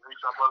 We can reach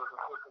our brothers and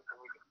sisters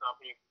and we can stop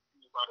being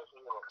confused by this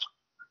world.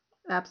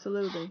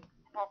 Absolutely.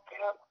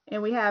 And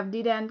we have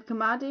Dedan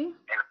Kimathi.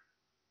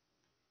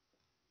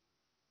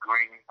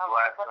 Greetings,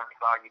 blessings,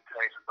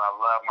 salutations. I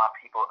love my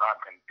people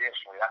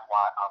unconditionally. That's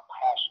why I'm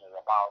passionate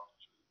about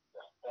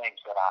the things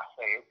that I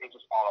say. It's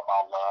just all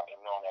about love and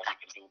knowing that we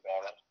can do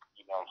better.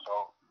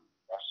 So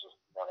that's just,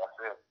 that's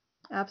it.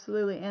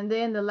 Absolutely. And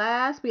then the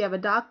last, we have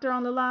a doctor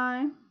on the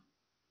line.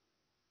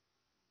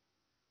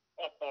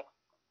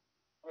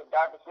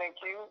 Dr.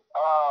 Syn-q,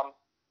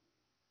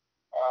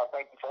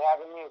 thank you for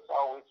having me. It's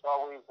always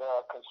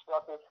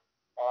constructive.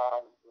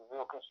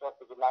 Real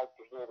constructive. We like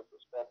to hear the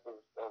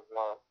perspectives of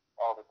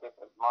all the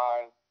different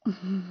minds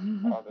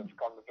that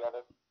come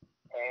together.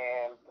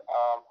 And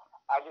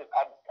I just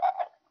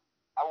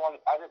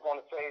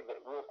want to say that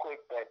real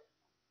quick that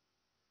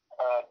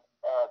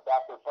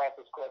Dr.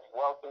 Frances Cress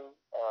Welton,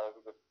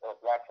 who's a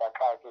black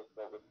psychiatrist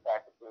that was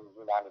practicing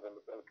the United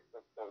Independent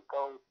Contemporary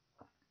Code,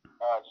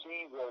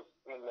 she was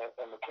in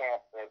the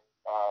camp that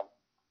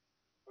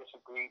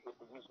disagreed with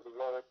the use of the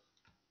word,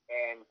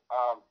 and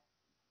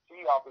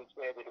she often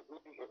said that if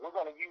we're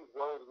going to use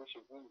words, we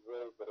should use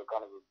words that are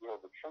going to reveal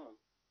the truth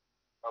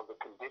of the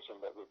condition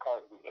that we're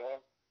currently in.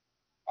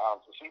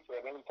 So she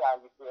said,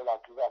 anytime you feel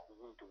like you have to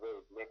use the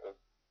word nigger,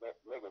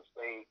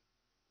 stay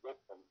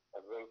victim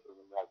of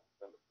racism like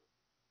sympathy.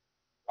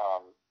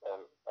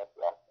 So that's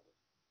the option.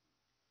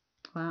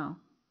 Wow.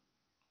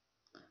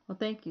 Well,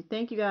 thank you.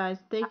 Thank you, guys.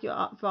 Thank you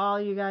for all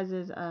you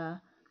guys'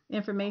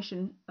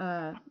 information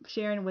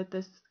sharing with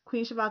us.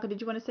 Queen Shavaka,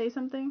 did you want to say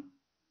something?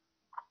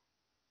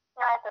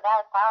 No, I said that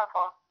was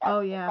powerful.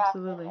 Oh, yeah,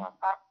 absolutely.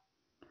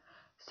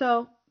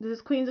 So, this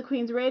is Queens of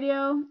Queenz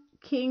Radio,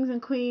 Kings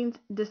and Queens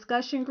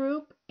discussion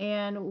group,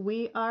 and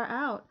we are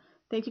out.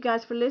 Thank you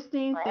guys for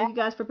listening. Thank you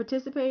guys for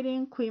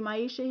participating. Queen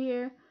Myesha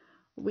here.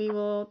 We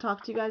will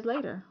talk to you guys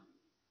later.